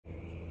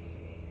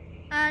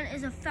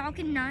Is a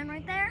Falcon 9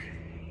 right there.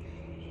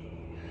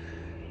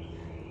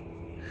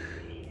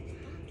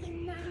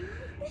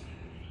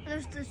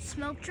 There's the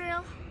smoke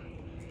trail.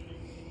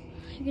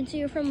 You can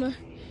see it from a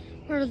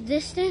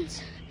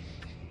distance.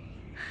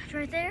 It's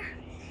right there.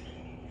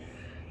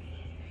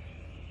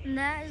 And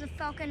that is a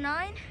Falcon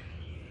 9.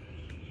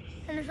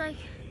 And there's like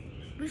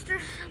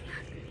boosters.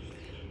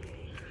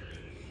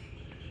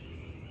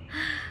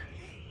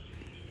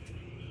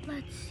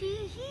 Let's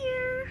see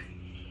here.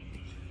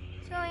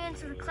 It's going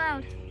into the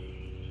cloud.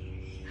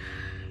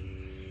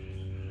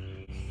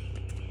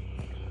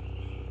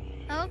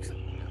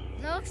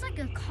 That looks like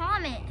a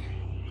comet.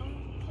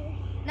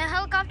 That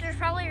helicopter is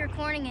probably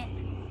recording it.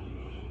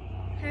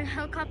 There's a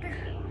helicopter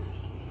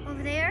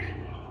over there.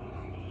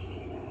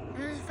 And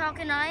there's a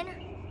Falcon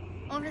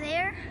 9 over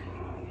there.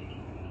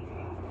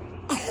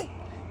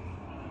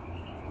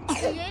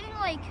 Creating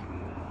like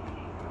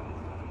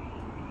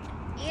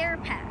air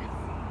path.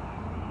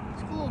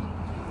 It's cool.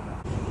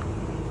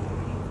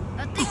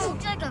 That thing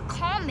looks like a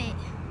comet.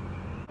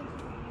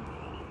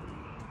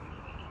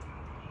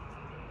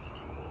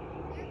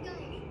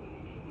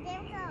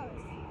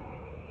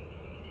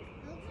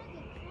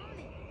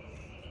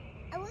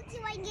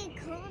 I get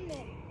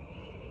comet.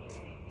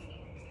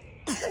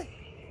 It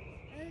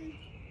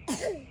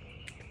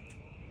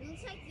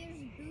looks like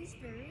there's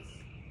boosters.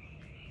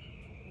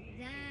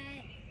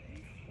 That.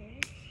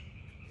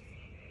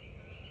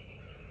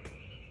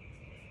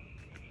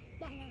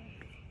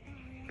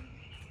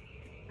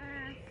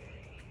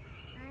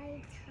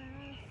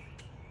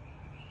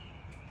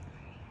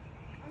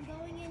 I'm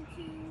going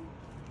into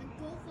the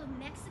Gulf of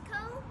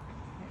Mexico.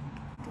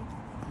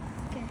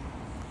 Okay.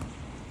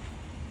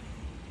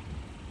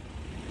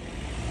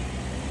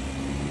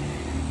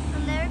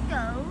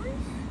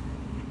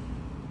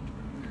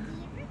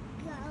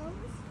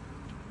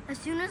 As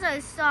soon as I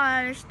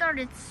saw it, I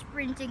started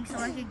sprinting so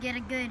I could get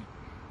a good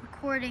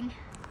recording.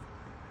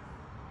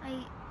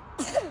 Oh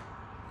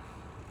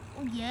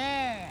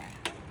yeah.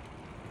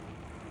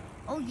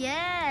 Oh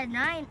yeah,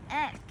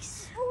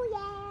 9X. Oh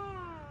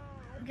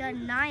yeah. We got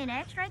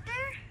 9X right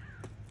there?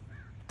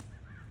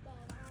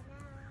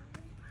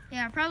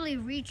 Yeah, I probably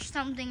reached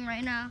something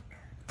right now.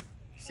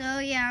 So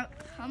yeah,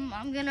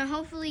 I'm gonna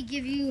hopefully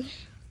give you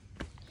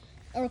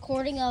a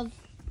recording of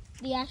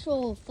the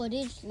actual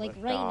footage, like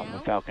right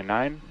now. Falcon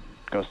 9,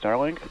 go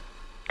Starlink,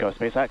 go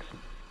SpaceX.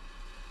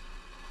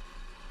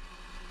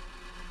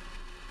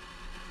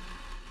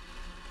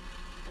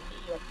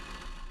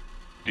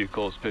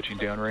 Vehicle is pitching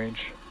downrange.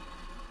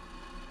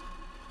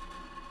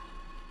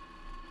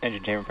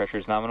 Engine chamber pressure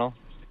is nominal.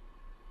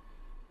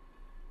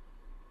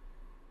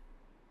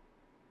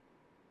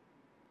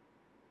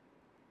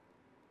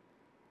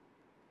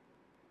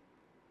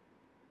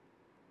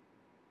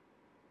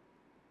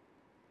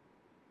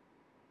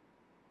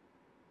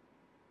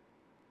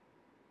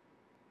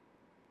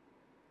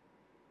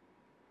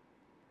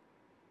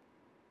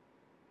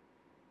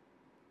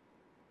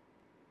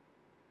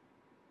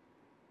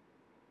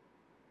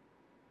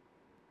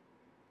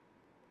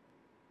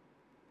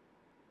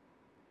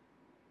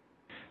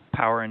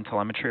 Power and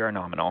telemetry are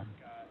nominal.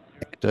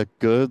 A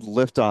good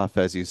liftoff,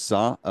 as you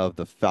saw, of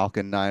the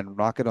Falcon 9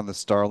 rocket on the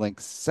Starlink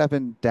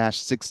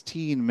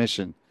 7-16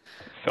 mission.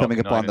 Falcon Coming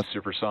up 9 on the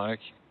supersonic.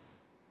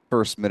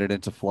 first minute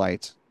into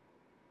flight.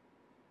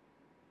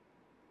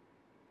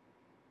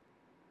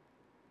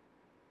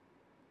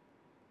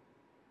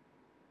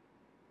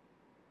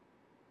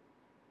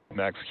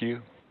 Max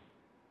Q.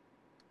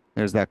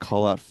 There's that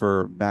call out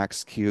for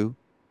Max Q.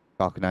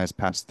 Falcon 9 has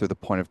passed through the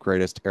point of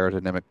greatest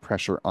aerodynamic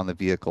pressure on the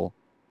vehicle.